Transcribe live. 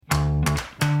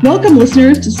Welcome,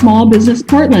 listeners, to Small Business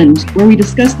Portland, where we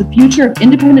discuss the future of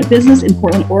independent business in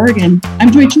Portland, Oregon.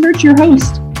 I'm Joy Church, your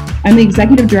host. I'm the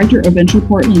Executive Director of Venture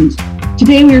Portland.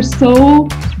 Today, we are so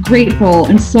grateful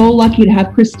and so lucky to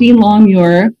have Christine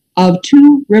Longmuir of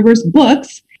Two Rivers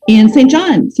Books in St.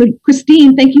 John. So,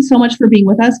 Christine, thank you so much for being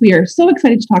with us. We are so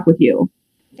excited to talk with you.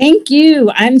 Thank you.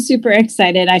 I'm super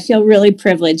excited. I feel really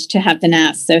privileged to have been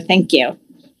asked, so thank you.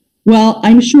 Well,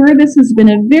 I'm sure this has been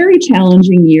a very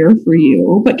challenging year for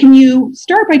you, but can you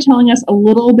start by telling us a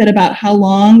little bit about how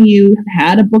long you have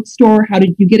had a bookstore? How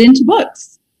did you get into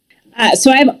books?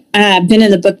 So I've been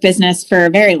in the book business for a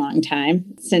very long time,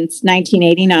 since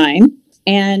 1989.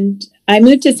 And I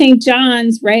moved to St.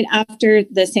 John's right after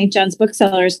the St. John's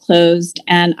booksellers closed,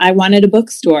 and I wanted a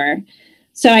bookstore.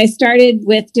 So I started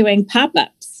with doing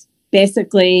pop-ups.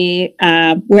 Basically,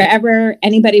 wherever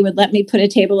anybody would let me put a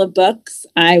table of books,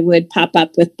 I would pop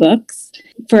up with books.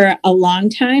 For a long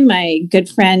time, my good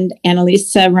friend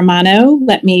Annalisa Romano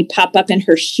let me pop up in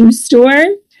her shoe store.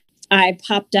 I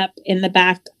popped up in the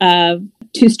back of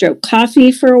Two Stroke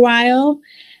Coffee for a while.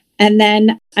 And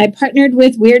then I partnered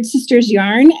with Weird Sisters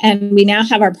Yarn, and we now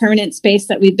have our permanent space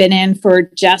that we've been in for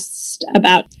just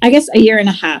about, I guess, a year and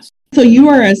a half. So you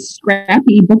are a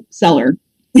scrappy bookseller.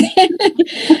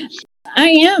 I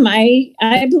am.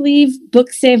 I believe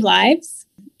books save lives.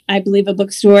 I believe a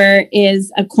bookstore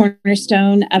is a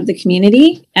cornerstone of the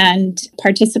community and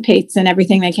participates in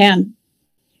everything they can.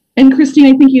 And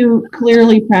Christine, I think you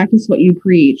clearly practice what you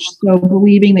preach. So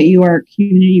believing that you are a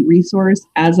community resource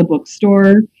as a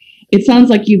bookstore, it sounds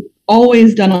like you've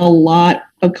always done a lot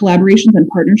of collaborations and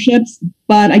partnerships,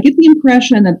 but I get the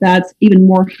impression that that's even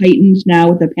more heightened now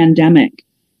with the pandemic.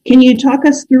 Can you talk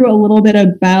us through a little bit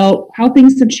about how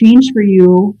things have changed for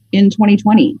you in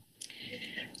 2020?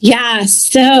 Yeah,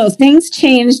 so things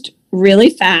changed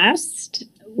really fast.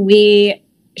 We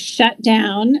shut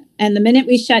down, and the minute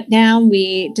we shut down,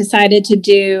 we decided to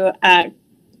do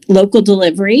local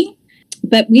delivery.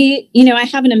 But I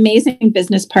have an amazing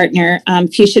business partner,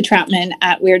 Fuchsia Troutman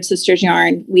at Weird Sisters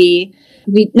Yarn. We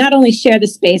not only share the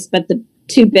space, but the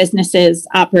two businesses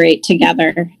operate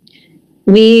together.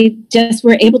 We just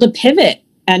were able to pivot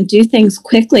and do things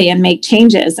quickly and make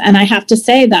changes. And I have to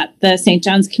say that the St.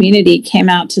 John's community came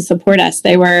out to support us.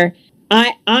 They were,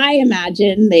 I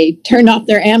imagine they turned off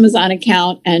their Amazon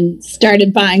account and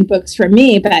started buying books from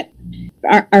me, but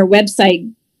our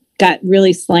website got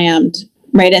really slammed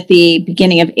right at the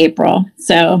beginning of April.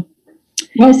 So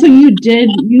you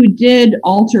did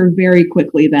alter very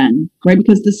quickly then, right?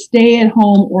 Because the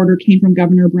stay-at-home order came from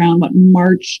Governor Brown,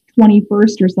 March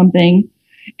 21st or something,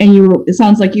 and it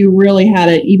sounds like you really had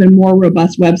an even more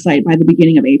robust website by the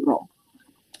beginning of April.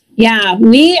 Yeah,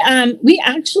 we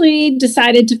actually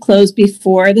decided to close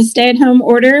before the stay-at-home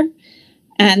order,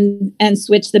 and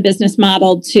switch the business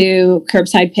model to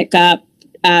curbside pickup,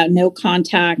 no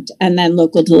contact, and then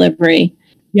local delivery.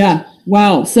 Yeah.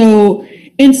 Wow. So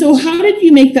how did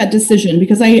you make that decision?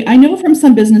 Because I know from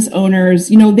some business owners,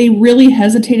 they really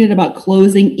hesitated about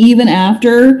closing even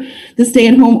after the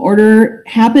stay-at-home order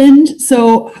happened.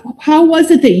 So how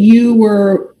was it that you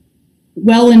were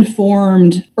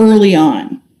well-informed early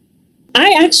on?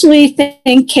 I actually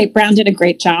think Kate Brown did a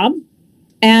great job.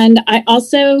 And I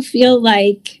also feel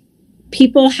like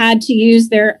people had to use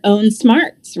their own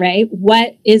smarts, right?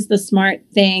 What is the smart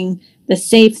thing, the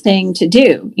safe thing to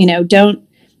do? Don't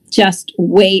just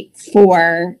wait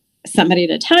for somebody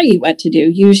to tell you what to do.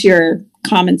 Use your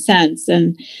common sense.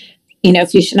 And,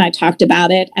 Fuchsia and I talked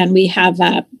about it, and we have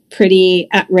a pretty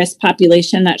at-risk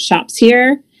population that shops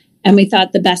here. And we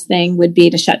thought the best thing would be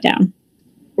to shut down.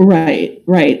 Right.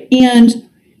 And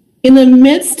in the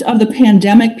midst of the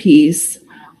pandemic piece,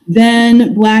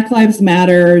 then Black Lives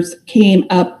Matter came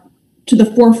up to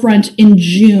the forefront in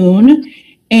June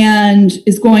and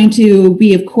is going to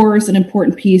be, of course, an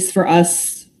important piece for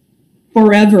us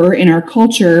forever in our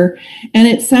culture. And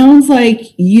it sounds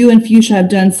like you and Fuchsia have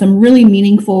done some really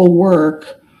meaningful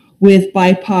work with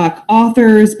BIPOC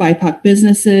authors, BIPOC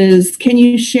businesses. Can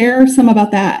you share some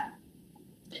about that?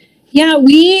 Yeah,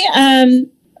 we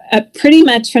pretty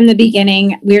much from the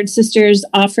beginning, Weird Sisters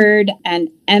offered an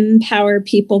Empower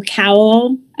People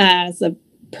cowl as a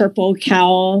purple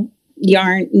cowl,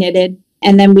 yarn knitted.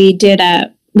 And then we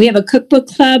have a cookbook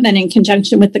club, and in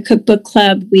conjunction with the cookbook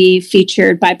club, we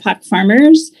featured BIPOC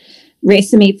farmers,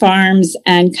 Race and Meat Farms,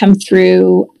 and Come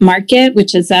Through Market,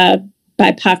 which is a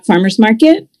BIPOC farmers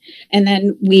market. And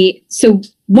then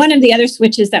one of the other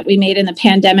switches that we made in the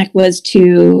pandemic was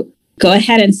to go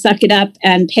ahead and suck it up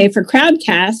and pay for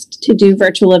Crowdcast to do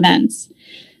virtual events.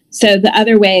 So the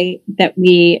other way that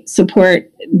we support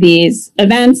these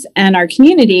events and our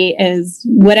community is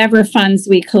whatever funds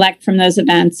we collect from those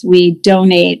events, we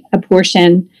donate a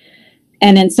portion,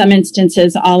 and in some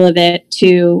instances, all of it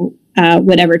to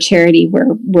whatever charity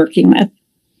we're working with.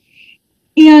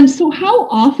 And so how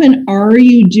often are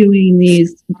you doing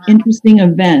these interesting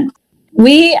events?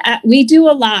 We do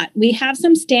a lot. We have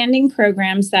some standing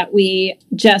programs that we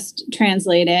just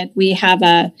translated. We have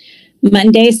a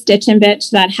Monday Stitch and Bitch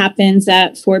that happens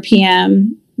at 4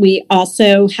 p.m. We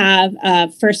also have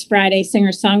a First Friday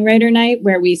Singer-Songwriter Night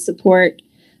where we support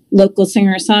local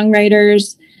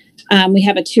singer-songwriters. We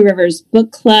have a Two Rivers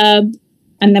Book Club.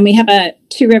 And then we have a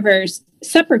Two Rivers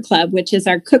Supper Club, which is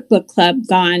our cookbook club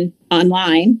gone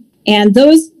online. And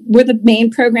those were the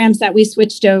main programs that we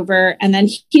switched over. And then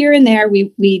here and there,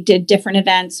 we did different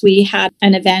events. We had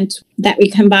an event that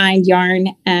we combined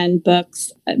yarn and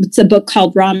books. It's a book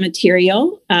called Raw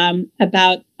Material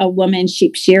about a woman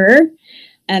sheep shearer.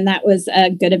 And that was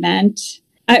a good event.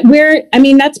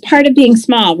 That's part of being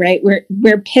small, right?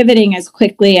 We're pivoting as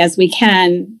quickly as we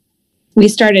can. We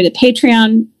started a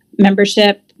Patreon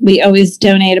membership. We always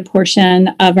donate a portion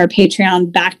of our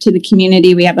Patreon back to the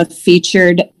community. We have a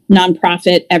featured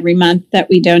nonprofit every month that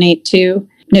we donate to.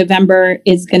 November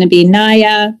is going to be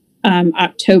NAYA.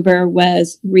 October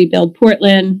was Rebuild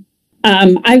Portland.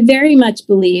 I very much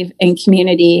believe in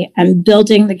community and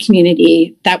building the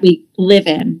community that we live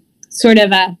in, sort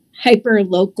of a hyper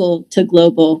local to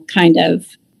global kind of.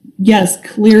 Yes,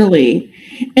 clearly.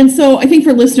 And so I think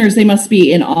for listeners, they must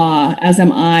be in awe, as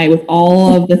am I, with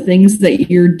all of the things that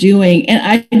you're doing. And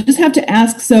I just have to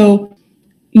ask, so,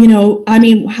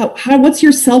 what's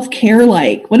your self-care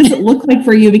like? What does it look like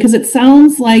for you? Because it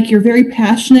sounds like you're very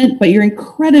passionate, but you're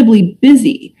incredibly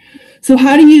busy. So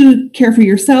how do you care for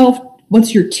yourself?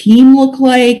 What's your team look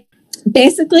like?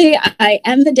 Basically, I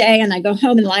end the day and I go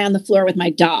home and lie on the floor with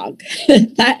my dog.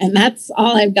 That's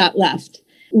all I've got left.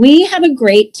 We have a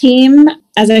great team.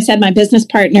 As I said, my business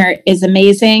partner is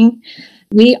amazing.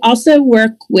 We also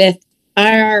work with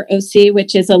IROC,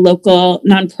 which is a local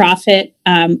nonprofit.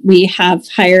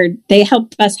 They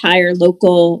help us hire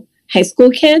local high school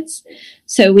kids.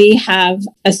 So we have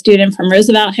a student from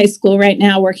Roosevelt High School right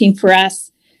now working for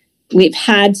us. We've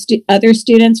had other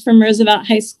students from Roosevelt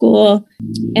High School.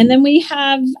 And then we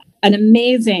have an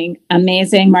amazing,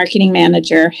 amazing marketing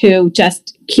manager who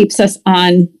just keeps us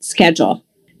on schedule.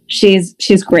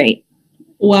 She's great.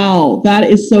 Wow, that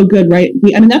is so good, right?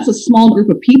 That's a small group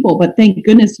of people, but thank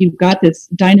goodness you've got this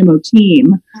dynamo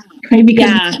team, right? Because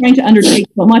you're trying to undertake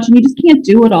so much and you just can't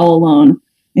do it all alone.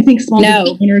 I think small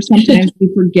business owners, sometimes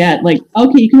we forget, like,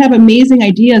 okay, you can have amazing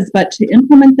ideas, but to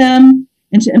implement them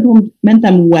and to implement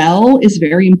them well is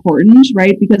very important,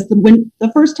 right? Because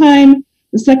the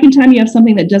second time you have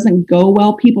something that doesn't go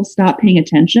well, people stop paying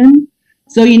attention.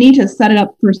 So you need to set it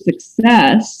up for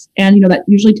success. And, that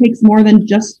usually takes more than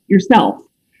just yourself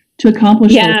to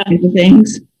accomplish those kinds of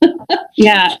things.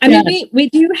 Yeah. We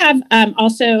do have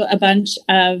also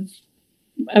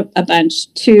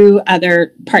two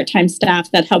other part-time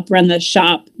staff that help run the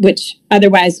shop, which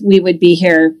otherwise we would be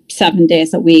here 7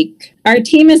 days a week. Our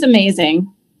team is amazing.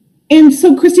 And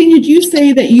so, Christine, did you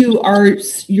say that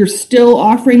you're still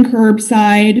offering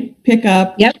curbside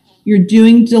pickup? Yep. You're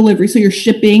doing delivery, so you're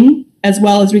shipping as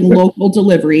well as doing local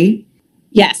delivery.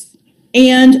 Yes.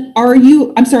 And are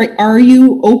you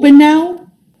open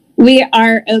now? We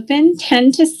are open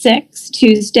 10 to 6,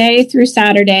 Tuesday through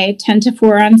Saturday, 10 to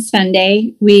 4 on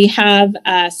Sunday. We have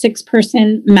a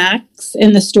 6-person max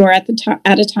in the store at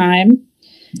a time.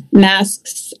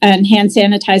 Masks and hand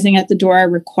sanitizing at the door are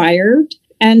required.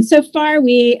 And so far,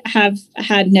 we have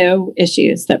had no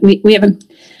issues. That we have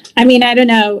I don't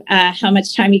know how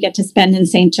much time you get to spend in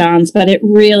St. John's, but it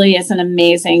really is an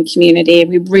amazing community.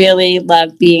 We really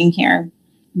love being here.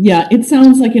 Yeah, it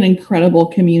sounds like an incredible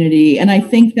community. And I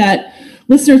think that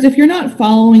listeners, if you're not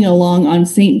following along on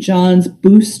St. John's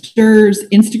Boosters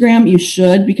Instagram, you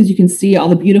should, because you can see all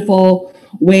the beautiful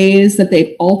ways that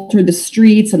they've altered the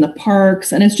streets and the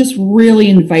parks. And it's just really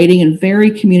inviting and very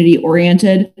community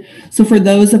oriented. So for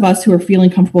those of us who are feeling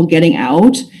comfortable getting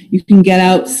out, you can get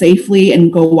out safely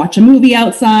and go watch a movie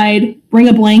outside, bring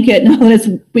a blanket now that it's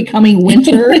becoming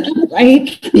winter,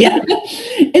 right? Yeah.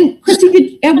 And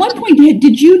Christy, at one point,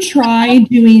 did you try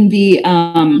doing the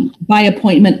by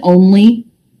appointment only?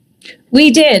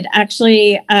 We did,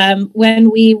 actually.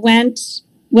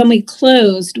 When we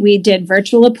closed, we did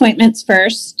virtual appointments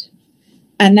first,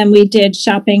 and then we did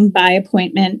shopping by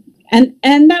appointment. And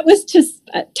that was just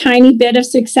a tiny bit of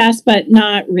success, but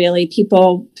not really.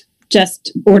 People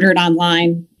just ordered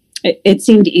online. It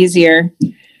seemed easier.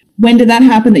 When did that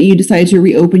happen that you decided to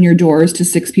reopen your doors to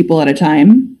 6 people at a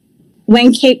time?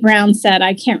 When Kate Brown said,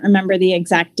 I can't remember the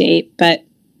exact date, but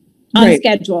on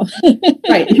schedule.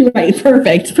 Right.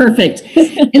 Perfect.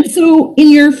 And so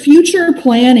in your future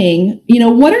planning,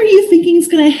 what are you thinking is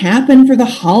going to happen for the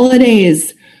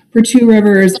holidays for Two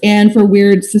Rivers and for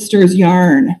Weird Sisters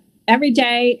Yarn? Every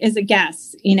day is a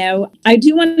guess. I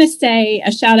do want to say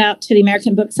a shout out to the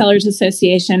American Booksellers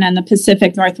Association and the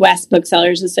Pacific Northwest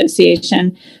Booksellers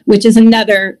Association, which is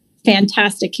another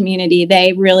fantastic community.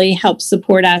 They really help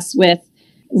support us with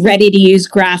ready to use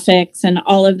graphics and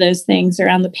all of those things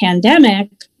around the pandemic.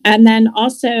 And then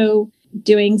also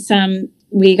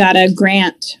we got a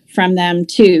grant from them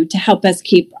too, to help us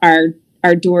keep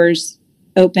our doors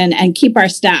open and keep our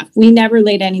staff. We never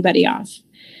laid anybody off.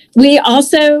 We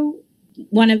also,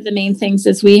 one of the main things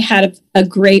is we had a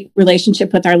great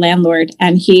relationship with our landlord,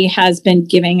 and he has been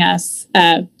giving us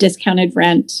discounted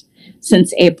rent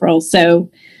since April. So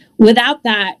without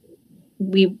that,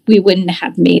 we wouldn't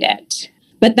have made it.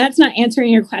 But that's not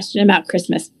answering your question about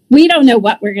Christmas. We don't know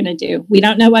what we're going to do. We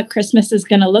don't know what Christmas is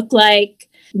going to look like.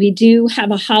 We do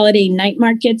have a holiday night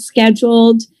market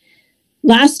scheduled.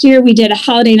 Last year, we did a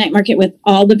holiday night market with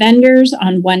all the vendors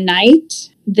on one night.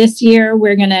 This year,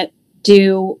 we're going to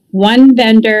do one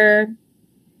vendor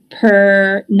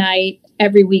per night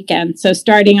every weekend. So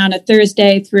starting on a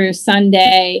Thursday through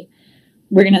Sunday,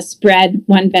 we're going to spread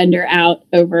one vendor out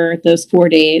over those 4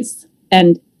 days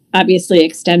and obviously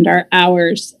extend our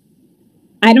hours.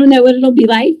 I don't know what it'll be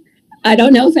like. I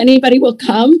don't know if anybody will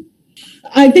come.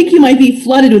 I think you might be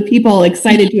flooded with people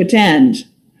excited to attend.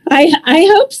 I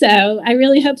hope so. I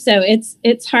really hope so.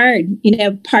 It's hard.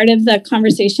 Part of the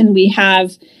conversation we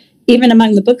have, even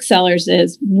among the booksellers,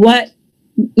 is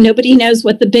nobody knows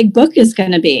what the big book is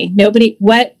going to be.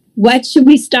 What should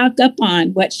we stock up on?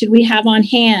 What should we have on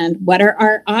hand? What are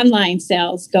our online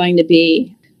sales going to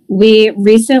be? We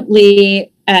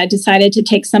recently decided to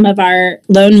take some of our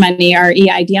loan money, our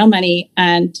EIDL money,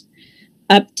 and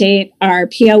update our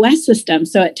POS system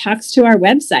so it talks to our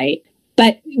website.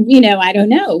 But, I don't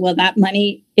know. Well, that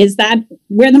money, is that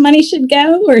where the money should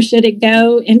go, or should it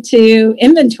go into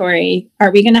inventory?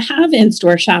 Are we going to have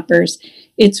in-store shoppers?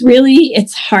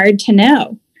 It's hard to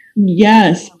know.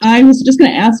 Yes. I was just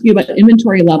going to ask you about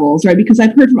inventory levels, right? Because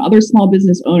I've heard from other small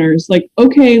business owners, like,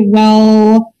 okay,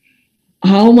 well,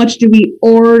 how much do we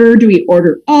order? Do we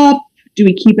order up? Do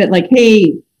we keep it like,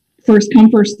 hey, first come,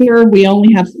 first serve? We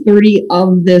only have 30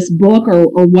 of this book or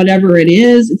whatever it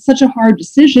is. It's such a hard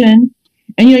decision.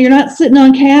 And, you're not sitting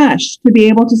on cash to be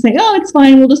able to say, oh, it's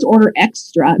fine, we'll just order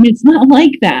extra. I mean, it's not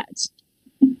like that.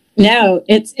 No,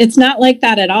 it's not like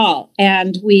that at all.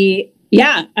 And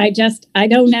I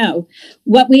don't know.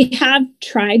 What we have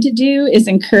tried to do is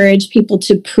encourage people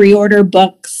to pre-order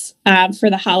books for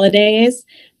the holidays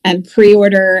and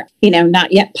pre-order,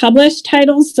 not yet published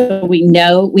titles. So we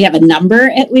know we have a number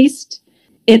at least.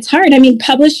 It's hard. I mean,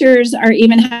 publishers are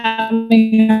even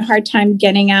having a hard time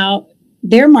getting out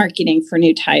their marketing for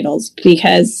new titles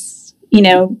because,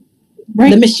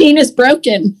 the machine is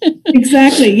broken.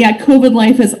 Exactly. Yeah. COVID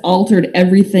life has altered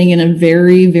everything in a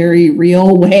very, very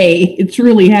real way. It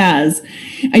truly has.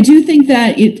 I do think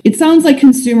that it sounds like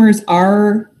consumers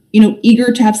are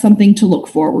eager to have something to look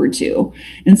forward to.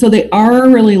 And so they are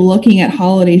really looking at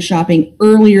holiday shopping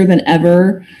earlier than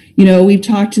ever. We've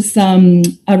talked to some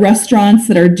restaurants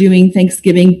that are doing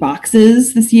Thanksgiving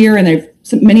boxes this year, and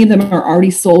many of them are already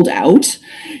sold out.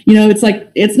 It's like,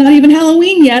 it's not even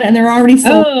Halloween yet, and they're already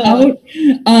sold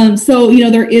out. So,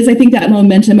 there is, I think, that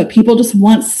momentum, but people just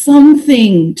want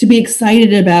something to be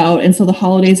excited about. And so the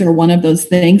holidays are one of those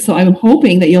things. So I'm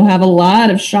hoping that you'll have a lot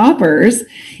of shoppers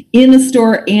in the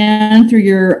store and through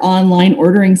your online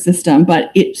ordering system,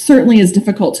 but it certainly is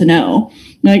difficult to know.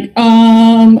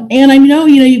 And I know,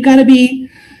 you've got to be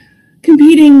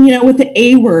competing, with the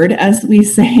A word, as we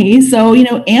say. So,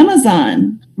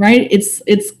 Amazon, right? It's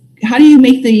how do you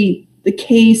make the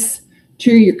case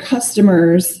to your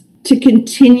customers to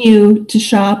continue to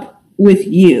shop with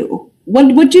you?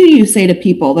 What do you say to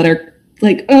people that are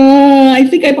like, I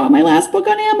think I bought my last book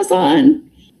on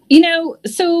Amazon?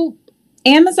 So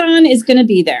Amazon is going to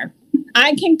be there.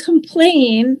 I can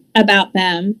complain about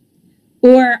them,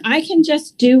 or I can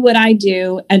just do what I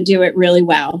do and do it really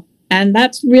well. And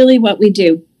that's really what we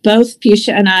do. Both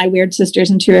Fuchsia and I, Weird Sisters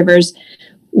and Two Rivers,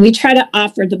 we try to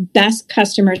offer the best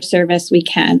customer service we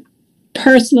can,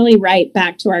 personally write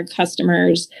back to our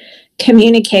customers,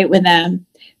 communicate with them.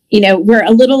 We're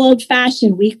a little old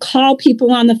fashioned. We call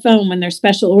people on the phone when their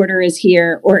special order is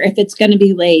here, or if it's going to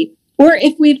be late, or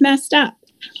if we've messed up.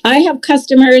 I have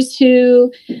customers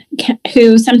who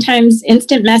sometimes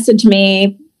instant message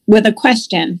me with a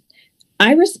question.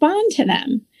 I respond to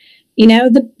them. You know,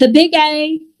 the big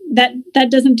A, that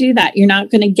doesn't do that. You're not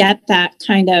going to get that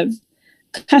kind of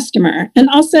customer. And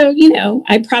also, you know,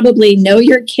 I probably know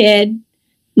your kid,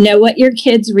 know what your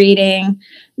kid's reading,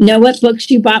 know what books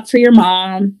you bought for your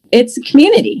mom. It's a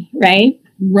community, right?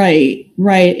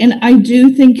 Right. And I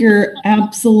do think you're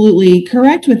absolutely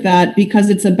correct with that, because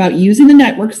it's about using the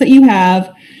networks that you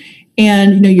have,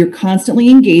 and, you know, you're constantly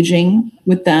engaging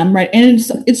with them, right? And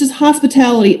it's just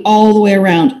hospitality all the way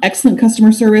around. Excellent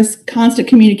customer service, constant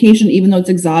communication, even though it's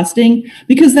exhausting,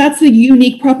 because that's the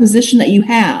unique proposition that you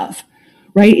have,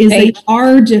 right? Is they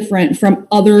are different from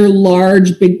other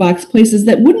large big box places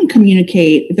that wouldn't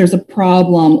communicate if there's a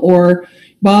problem, or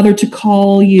bother to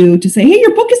call you to say, hey,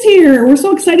 your book is here. We're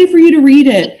so excited for you to read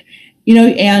it. You know,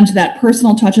 and that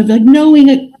personal touch of like knowing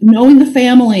the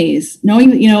families,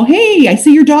 knowing that, you know, hey, I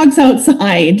see your dog's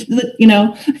outside, you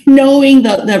know, knowing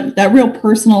that real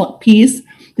personal piece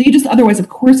that you just otherwise, of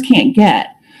course, can't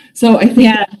get. So I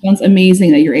think that sounds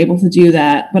amazing that you're able to do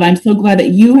that. But I'm so glad that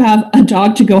you have a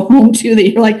dog to go home to, that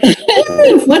you're like,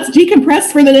 let's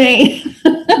decompress for the day.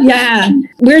 Yeah.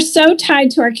 We're so tied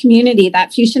to our community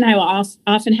that Fuchsia and I will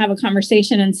often have a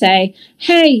conversation and say,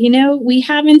 hey, you know, we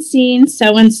haven't seen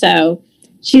so-and-so.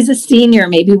 She's a senior.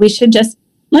 Maybe we should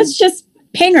let's just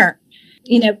ping her,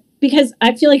 you know, because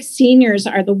I feel like seniors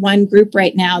are the one group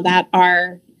right now that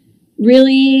are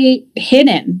really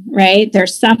hidden, right? They're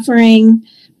suffering.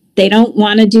 They don't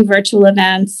want to do virtual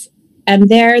events. And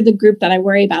they're the group that I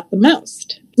worry about the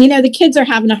most. You know, the kids are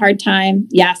having a hard time.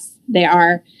 Yes, they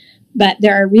are. But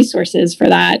there are resources for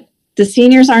that. The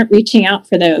seniors aren't reaching out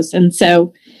for those. And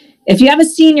so if you have a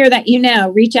senior that you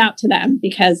know, reach out to them,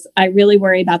 because I really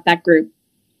worry about that group.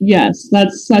 Yes,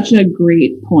 that's such a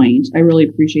great point. I really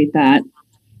appreciate that.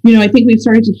 You know, I think we've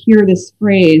started to hear this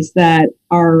phrase that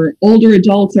our older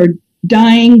adults are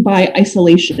dying by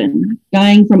isolation,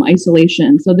 dying from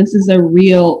isolation. So this is a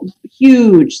real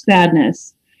huge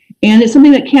sadness. And it's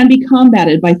something that can be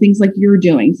combated by things like you're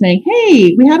doing, saying,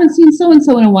 hey, we haven't seen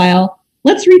so-and-so in a while.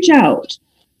 Let's reach out.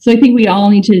 So I think we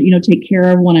all need to, you know, take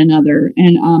care of one another,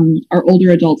 and our older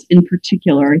adults in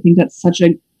particular. I think that's such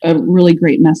a really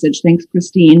great message. Thanks,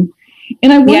 Christine.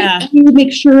 And I want to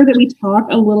make sure that we talk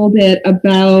a little bit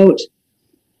about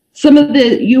some of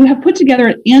you have put together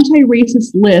an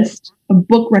anti-racist list of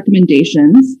book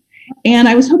recommendations. And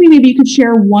I was hoping maybe you could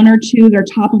share one or two that are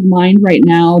top of mind right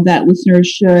now that listeners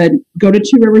should go to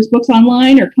Two Rivers Books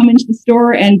online, or come into the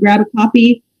store and grab a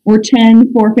copy or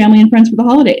 10 for family and friends for the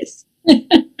holidays.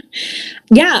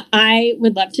 Yeah, I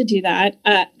would love to do that.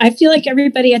 I feel like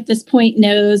everybody at this point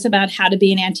knows about how to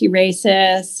be an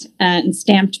anti-racist and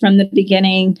stamped from the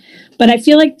beginning. But I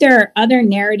feel like there are other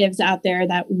narratives out there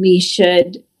that we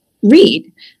should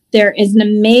read. There is an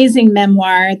amazing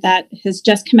memoir that has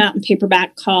just come out in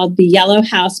paperback called The Yellow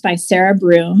House by Sarah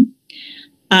Broom.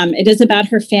 It is about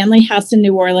her family house in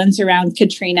New Orleans around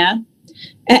Katrina.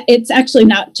 It's actually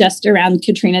not just around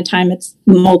Katrina time, it's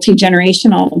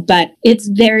multi-generational, but it's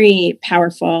very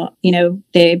powerful. You know,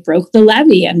 they broke the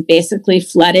levee and basically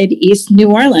flooded East New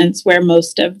Orleans, where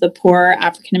most of the poor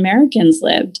African Americans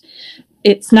lived.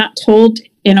 It's not told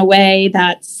in a way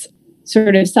that's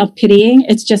sort of self-pitying.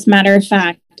 It's just matter of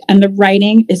fact. And the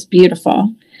writing is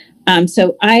beautiful.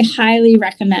 So I highly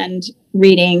recommend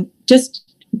reading, just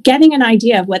getting an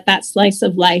idea of what that slice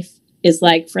of life is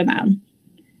like for them.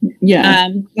 Yeah,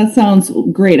 that sounds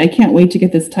great. I can't wait to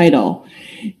get this title.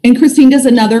 And Christine, does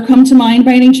another come to mind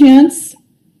by any chance?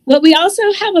 Well, we also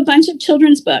have a bunch of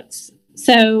children's books.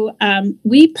 So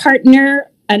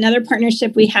another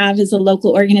partnership we have is a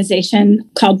local organization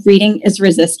called Reading is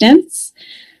Resistance.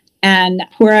 And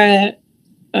Pura,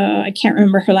 I can't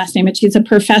remember her last name, but she's a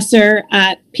professor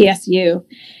at PSU.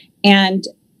 And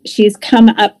she's come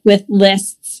up with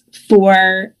lists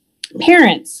for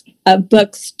parents of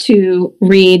books to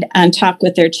read and talk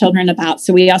with their children about.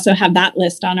 So we also have that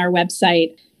list on our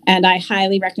website. And I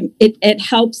highly recommend it.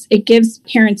 It gives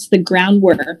parents the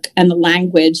groundwork and the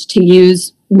language to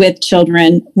use with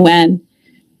children when,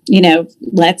 you know,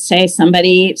 let's say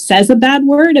somebody says a bad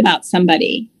word about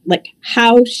somebody. Like,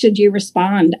 how should you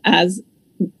respond as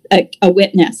a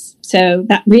witness? So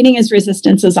that Reading is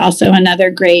Resistance is also another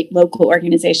great local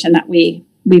organization that we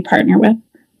partner with.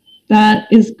 That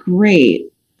is great.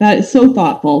 That is so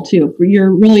thoughtful too.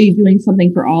 You're really doing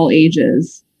something for all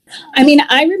ages. I mean,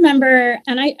 I remember,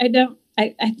 and I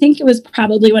think it was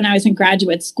probably when I was in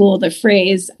graduate school, the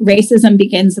phrase racism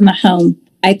begins in the home.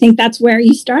 I think that's where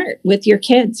you start with your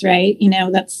kids, right? You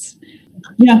know,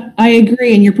 yeah, I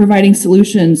agree. And you're providing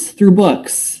solutions through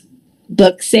books.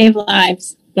 Books save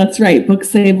lives. That's right. Books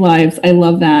save lives. I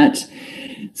love that.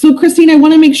 So, Christine, I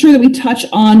want to make sure that we touch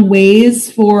on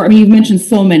ways for, I mean, you've mentioned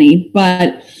so many,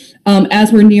 but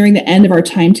as we're nearing the end of our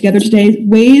time together today,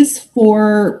 ways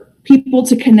for people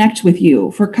to connect with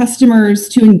you, for customers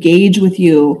to engage with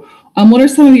you. What are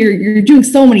some of you're doing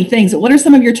so many things, but what are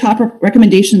some of your top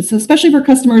recommendations, especially for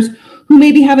customers who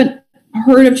maybe haven't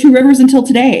heard of Two Rivers until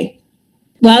today?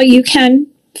 Well, you can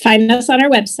find us on our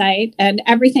website and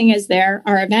everything is there.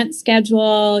 Our event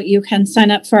schedule, you can sign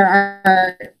up for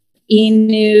our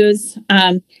e-news.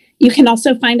 You can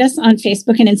also find us on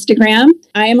Facebook and Instagram.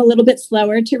 I am a little bit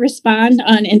slower to respond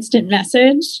on instant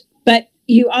message, but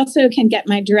you also can get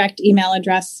my direct email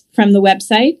address from the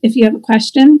website if you have a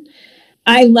question.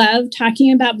 I love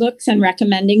talking about books and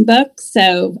recommending books,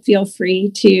 so feel free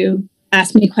to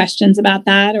ask me questions about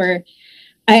that. Or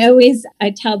I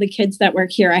tell the kids that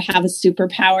work here, I have a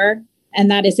superpower,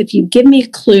 and that is if you give me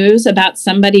clues about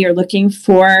somebody you're looking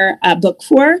for a book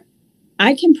for,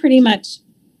 I can pretty much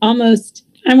almost,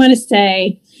 I want to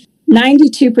say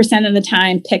 92% of the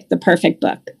time pick the perfect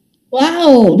book.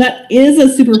 Wow, that is a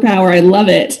superpower. I love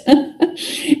it.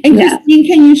 And Christine,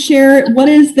 can you share, what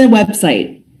is the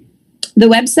website? The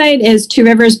website is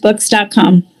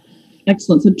tworiversbooks.com.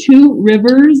 Excellent. So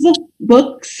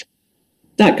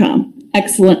tworiversbooks.com.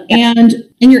 Excellent. And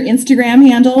your Instagram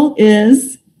handle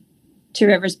is? Two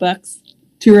Rivers Books.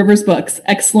 Two Rivers Books.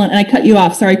 Excellent. And I cut you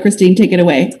off. Sorry, Christine, take it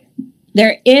away.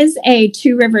 There is a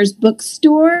Two Rivers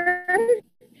bookstore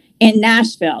in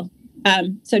Nashville.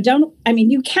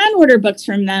 You can order books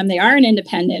from them. They are an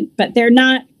independent, but they're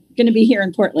not going to be here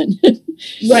in Portland.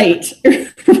 Right.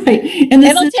 Right. And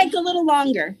it'll take a little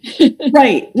longer.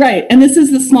 Right. And this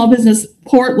is the Small Business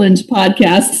Portland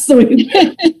podcast. So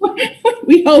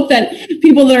we hope that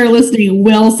people that are listening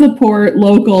will support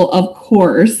local, of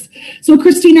course. So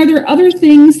Christine, are there other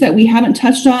things that we haven't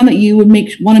touched on that you would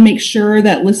want to make sure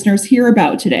that listeners hear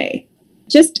about today?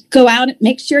 Just go out and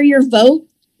make sure you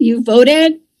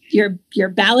voted, your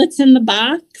ballot's in the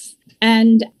box.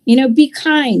 And, be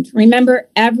kind. Remember,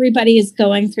 everybody is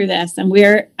going through this, and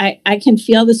I can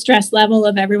feel the stress level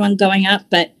of everyone going up,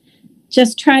 but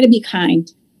just try to be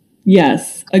kind.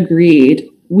 Yes, agreed.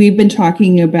 We've been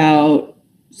talking about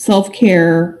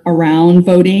self-care around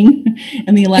voting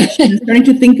and the election, starting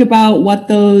to think about what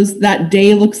that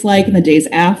day looks like and the days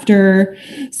after.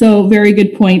 So very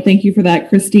good point. Thank you for that,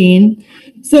 Christine.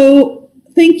 So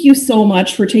thank you so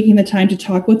much for taking the time to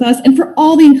talk with us and for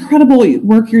all the incredible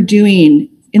work you're doing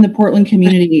in the Portland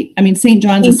community. I mean, St.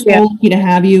 John's is so lucky to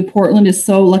have you. Portland is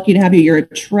so lucky to have you. You're a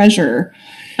treasure.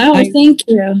 Oh, thank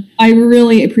you. I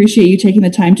really appreciate you taking the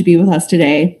time to be with us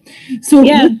today. So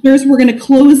listeners, we're going to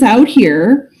close out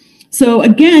here. So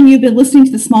again, you've been listening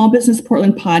to the Small Business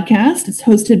Portland podcast. It's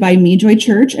hosted by me, Joy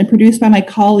Church, and produced by my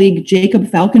colleague, Jacob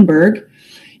Falkenberg.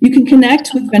 You can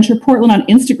connect with Venture Portland on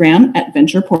Instagram at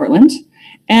Venture Portland.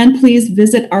 And please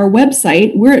visit our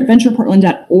website. We're at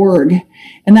ventureportland.org.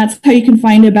 And that's how you can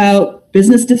find about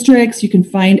business districts. You can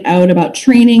find out about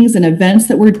trainings and events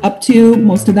that we're up to.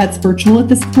 Most of that's virtual at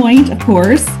this point, of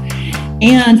course.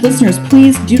 And listeners,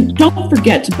 please don't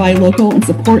forget to buy local and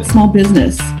support small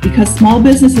business, because small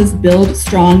businesses build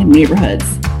strong neighborhoods.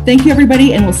 Thank you,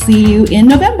 everybody, and we'll see you in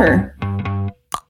November.